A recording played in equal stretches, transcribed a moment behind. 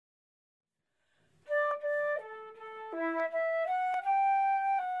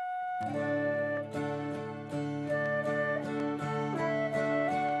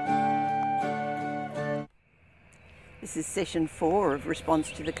This is session 4 of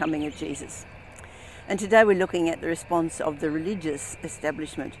Response to the Coming of Jesus. And today we're looking at the response of the religious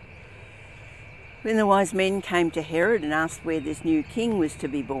establishment. When the wise men came to Herod and asked where this new king was to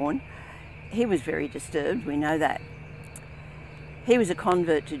be born, he was very disturbed, we know that. He was a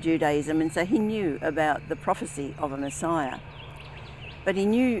convert to Judaism, and so he knew about the prophecy of a Messiah. But he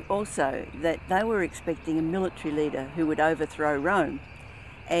knew also that they were expecting a military leader who would overthrow Rome,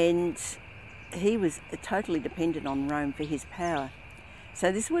 and he was totally dependent on Rome for his power.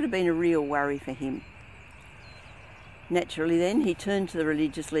 So this would have been a real worry for him. Naturally then, he turned to the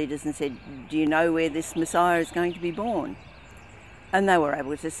religious leaders and said, "Do you know where this Messiah is going to be born?" And they were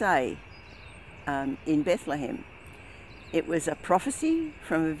able to say, in Bethlehem. It was a prophecy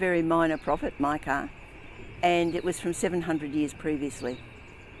from a very minor prophet, Micah, and it was from 700 years previously.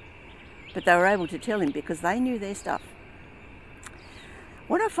 But they were able to tell him because they knew their stuff.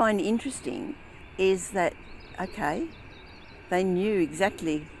 What I find interesting is that, okay, they knew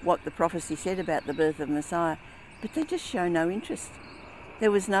exactly what the prophecy said about the birth of Messiah, but they just show no interest.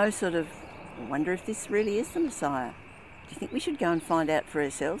 There was no sort of, I wonder if this really is the Messiah. Do you think we should go and find out for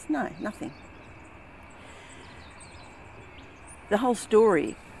ourselves? No, nothing. The whole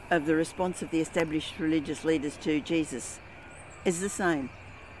story of the response of the established religious leaders to Jesus is the same.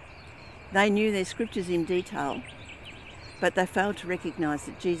 They knew their scriptures in detail, but they failed to recognise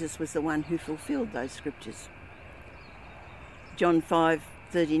that Jesus was the one who fulfilled those scriptures. John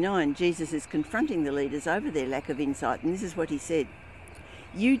 5:39, Jesus is confronting the leaders over their lack of insight, and this is what he said: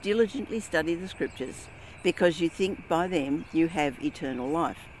 "You diligently study the scriptures because you think by them you have eternal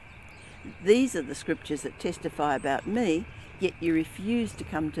life. These are the scriptures that testify about me, yet you refuse to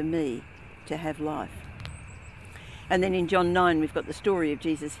come to me to have life." And then in John 9, we've got the story of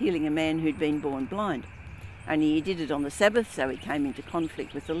Jesus healing a man who'd been born blind. Only he did it on the Sabbath, so he came into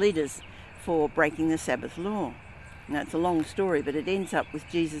conflict with the leaders for breaking the Sabbath law. Now, it's a long story, but it ends up with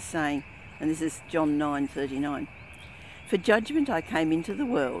Jesus saying, and this is John 9:39, "For judgment I came into the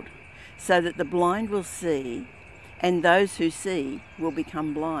world, so that the blind will see, and those who see will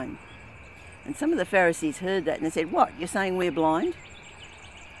become blind." And some of the Pharisees heard that and they said, "What, you're saying we're blind?"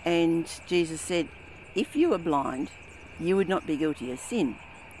 And Jesus said, "If you were blind, you would not be guilty of sin.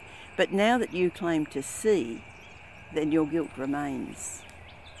 But now that you claim to see, then your guilt remains."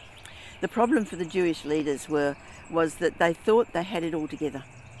 The problem for the Jewish leaders was that they thought they had it all together.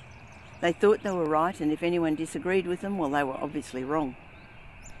 They thought they were right, and if anyone disagreed with them, well, they were obviously wrong.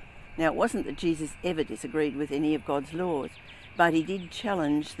 Now, it wasn't that Jesus ever disagreed with any of God's laws, but he did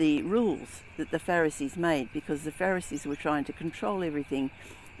challenge the rules that the Pharisees made, because the Pharisees were trying to control everything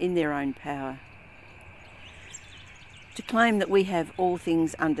in their own power. To claim that we have all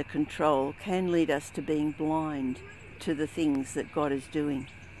things under control can lead us to being blind to the things that God is doing.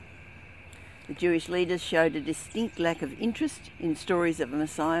 The Jewish leaders showed a distinct lack of interest in stories of a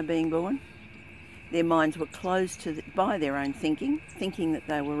Messiah being born. Their minds were closed by their own thinking that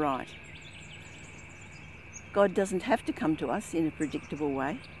they were right. God doesn't have to come to us in a predictable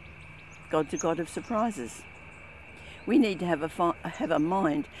way. God's a God of surprises. We need to have a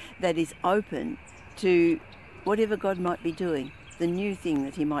mind that is open to whatever God might be doing, the new thing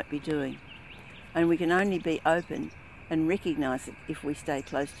that he might be doing. And we can only be open and recognise it if we stay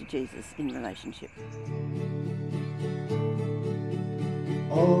close to Jesus in relationship.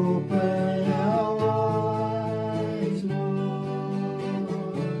 Open our eyes,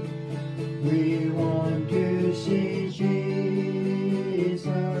 Lord. We want to see Jesus,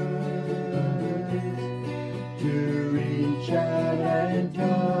 to reach out and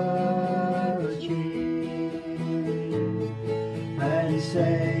touch him and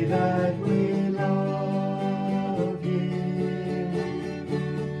say that we love him.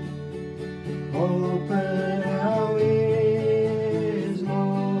 Open our ears,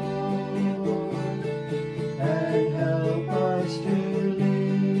 Lord.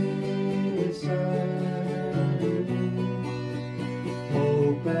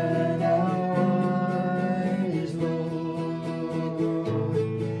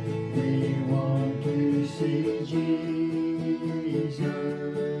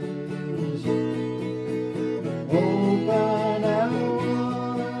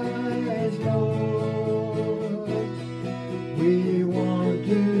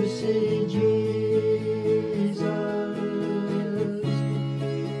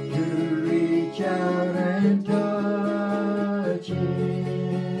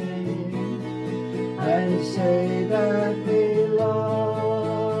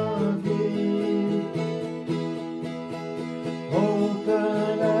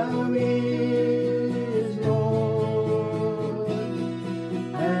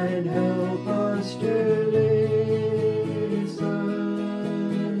 and help us to listen.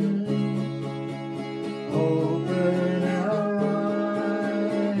 Open our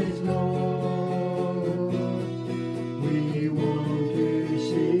eyes, Lord. We want to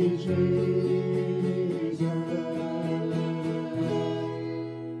see Jesus.